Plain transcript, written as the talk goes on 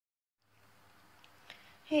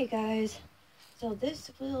Hey guys, so this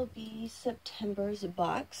will be September's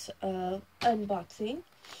box of unboxing,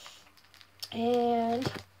 and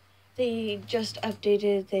they just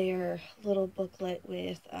updated their little booklet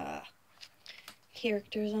with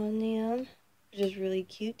characters on them, which is really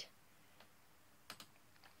cute.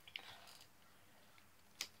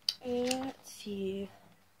 And let's see,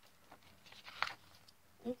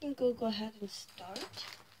 we can go ahead and start.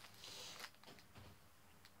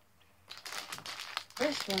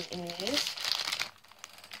 First one is,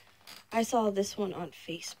 I saw this one on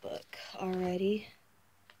Facebook already.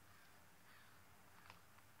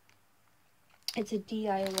 It's a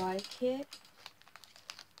DIY kit.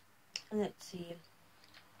 Let's see.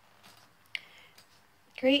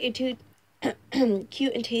 Create a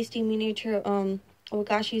cute and tasty miniature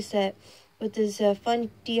wagashi set with this fun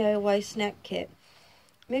DIY snack kit.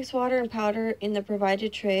 Mix water and powder in the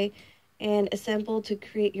provided tray and assemble to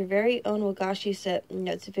create your very own wagashi set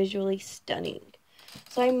that's visually stunning.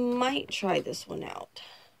 So I might try this one out.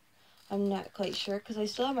 I'm not quite sure because I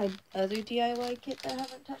still have my other DIY kit that I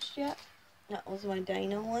haven't touched yet. That was my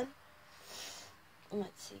dino one.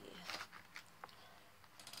 Let's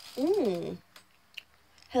see.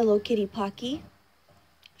 Hello Kitty Pocky.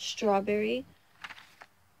 Strawberry.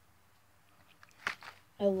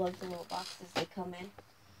 I love the little boxes they come in.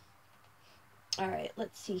 Alright,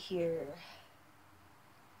 let's see here.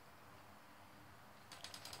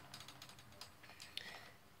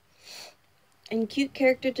 And cute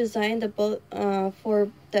character design for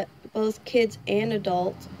both kids and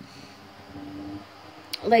adults.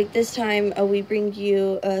 Like this time, we bring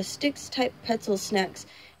you sticks type pretzel snacks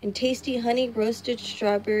and tasty honey roasted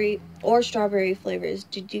strawberry flavors.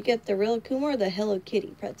 Did you get the Rilakkuma or the Hello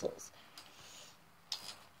Kitty pretzels?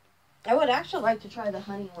 I would actually like to try the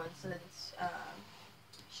honey one since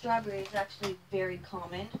strawberry is actually very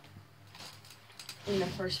common in the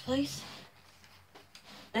first place.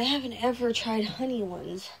 I haven't ever tried honey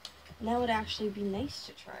ones, and that would actually be nice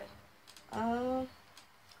to try.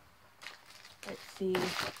 Let's see.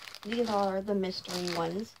 These are the mystery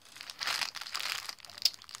ones.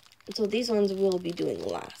 So these ones we'll be doing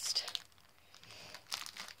last.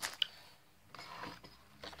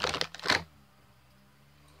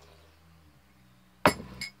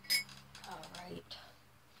 Alright.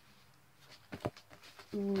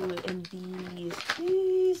 Ooh, and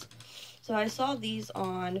these. So I saw these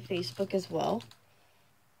on Facebook as well.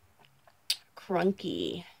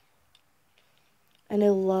 Crunky. And I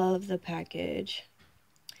love the package.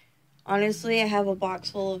 Honestly, I have a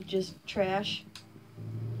box full of just trash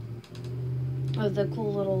of the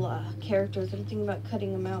cool little characters. I'm thinking about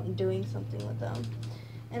cutting them out and doing something with them.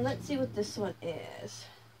 And let's see what this one is.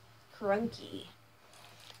 Crunky.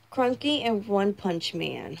 Crunky and One Punch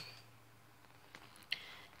Man.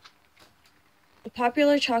 The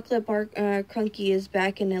popular chocolate bar Crunky is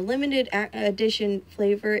back in a limited edition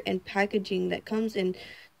flavor and packaging that comes in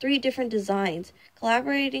 3 different designs.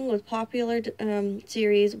 Collaborating with popular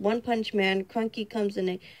series One Punch Man, Crunky comes in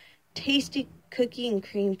a tasty cookie and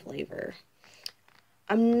cream flavor.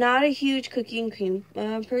 I'm not a huge cookie and cream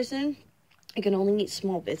person. I can only eat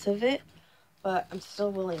small bits of it, but I'm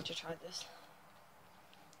still willing to try this.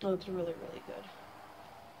 Oh, it's really, really good.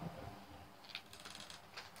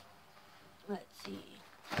 Let's see.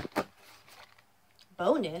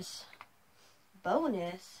 Bonus.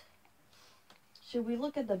 Should we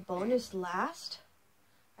look at the bonus last?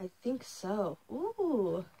 I think so.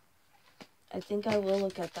 Ooh. I think I will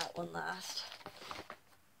look at that one last.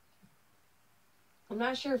 I'm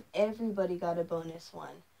not sure if everybody got a bonus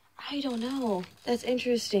one. I don't know. That's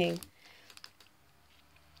interesting.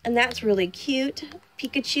 And that's really cute.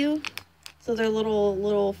 Pikachu. So they're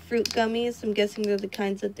little fruit gummies. I'm guessing they're the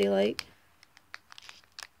kinds that they like.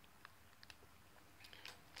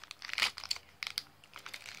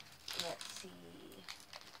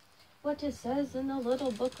 What it says in the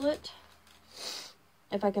little booklet.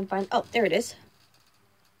 If I can find, oh, there it is.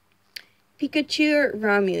 Pikachu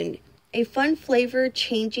Ramune, a fun flavor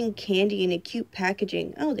changing candy in a cute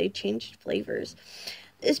packaging. Oh, they changed flavors.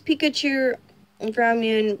 This Pikachu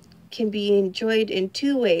Ramune can be enjoyed in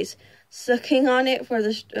 2 ways. Sucking on it for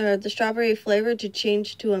the strawberry flavor to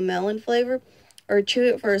change to a melon flavor, or chew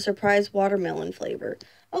it for a surprise watermelon flavor.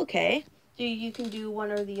 Okay, so you can do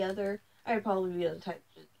one or the other. I'd probably be the type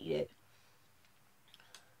to just eat it.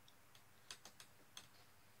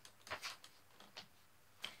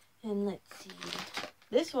 And let's see.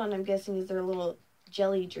 This one, I'm guessing, is their little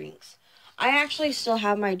jelly drinks. I actually still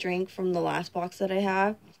have my drink from the last box that I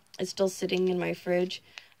have. It's still sitting in my fridge.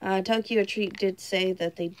 Tokyo Treat did say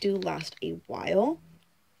that they do last a while.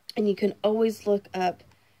 And you can always look up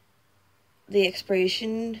the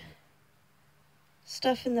expiration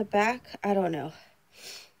stuff in the back. I don't know.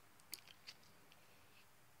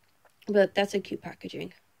 But that's a cute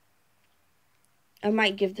packaging. I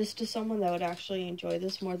might give this to someone that would actually enjoy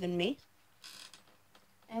this more than me.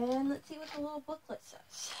 And let's see what the little booklet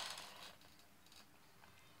says.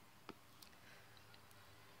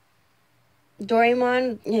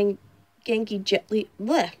 Doraemon and Genki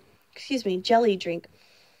jelly drink.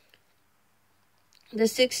 The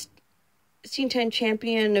 16-time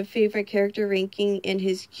champion of favorite character ranking and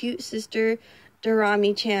his cute sister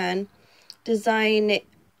Dorami-chan designs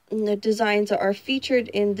are featured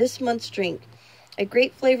in this month's drink. A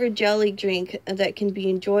great flavored jelly drink that can be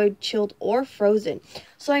enjoyed chilled or frozen.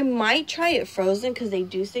 So I might try it frozen because they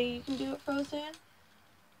do say you can do it frozen.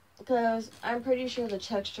 Because I'm pretty sure the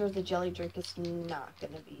texture of the jelly drink is not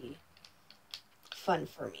going to be fun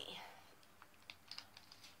for me.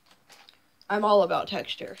 I'm all about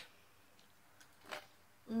texture.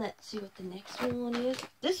 Let's see what the next one is.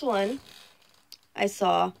 This one I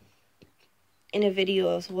saw in a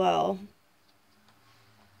video as well.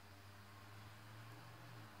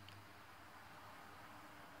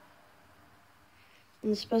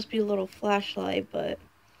 And it's supposed to be a little flashlight, but it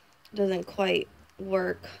doesn't quite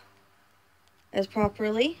work as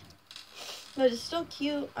properly. But it's still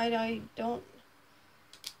cute. I don't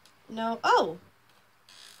know. Oh!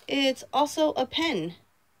 It's also a pen.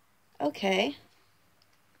 Okay.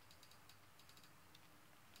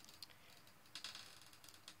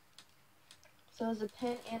 So it's a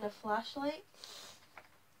pen and a flashlight.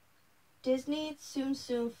 Disney Tsum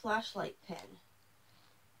Tsum flashlight pen.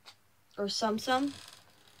 Or Tsum Tsum.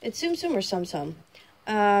 It's Tsum Tsum or Tsum Tsum.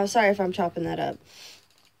 Sorry if I'm chopping that up.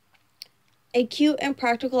 A cute and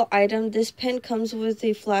practical item. This pen comes with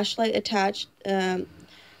a flashlight attached.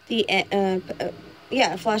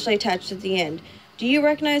 Flashlight attached at the end. Do you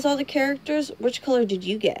recognize all the characters? Which color did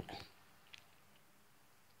you get?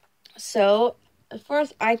 So, as far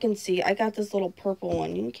as I can see, I got this little purple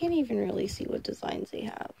one. You can't even really see what designs they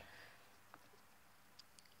have.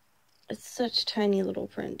 It's such tiny little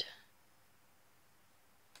print.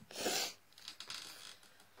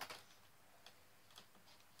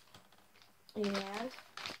 And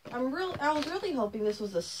I was really hoping this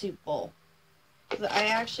was a soup bowl. I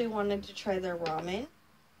actually wanted to try their ramen.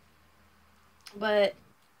 But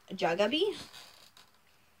Jagabee,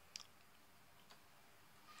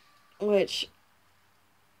 which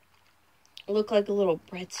look like little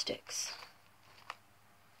breadsticks.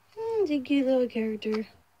 It's a cute little character.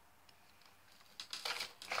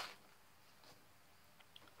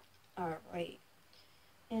 Alright.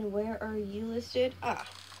 And where are you listed?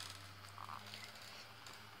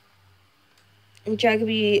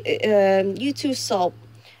 Jagabee Yuzu salt.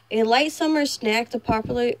 A light summer snack, the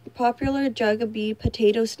popular Jagabee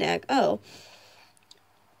potato snack. Oh.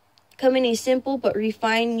 Come in a simple but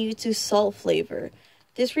refined yuzu salt flavor.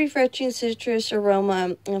 This refreshing citrus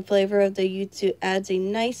aroma and flavor of the yuzu adds a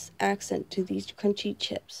nice accent to these crunchy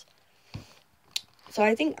chips. So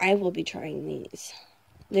I think I will be trying these.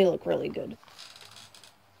 They look really good.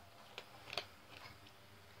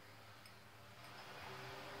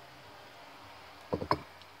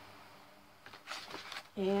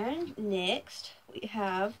 And next we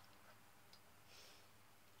have,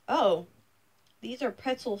 oh, these are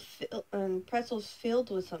pretzels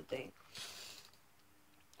filled with something.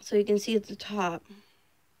 So you can see at the top.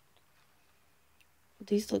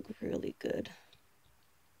 These look really good.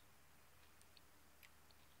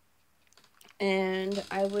 And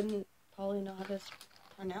I wouldn't probably know how to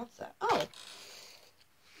pronounce that. Oh!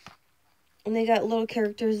 And they got little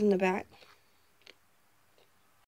characters in the back.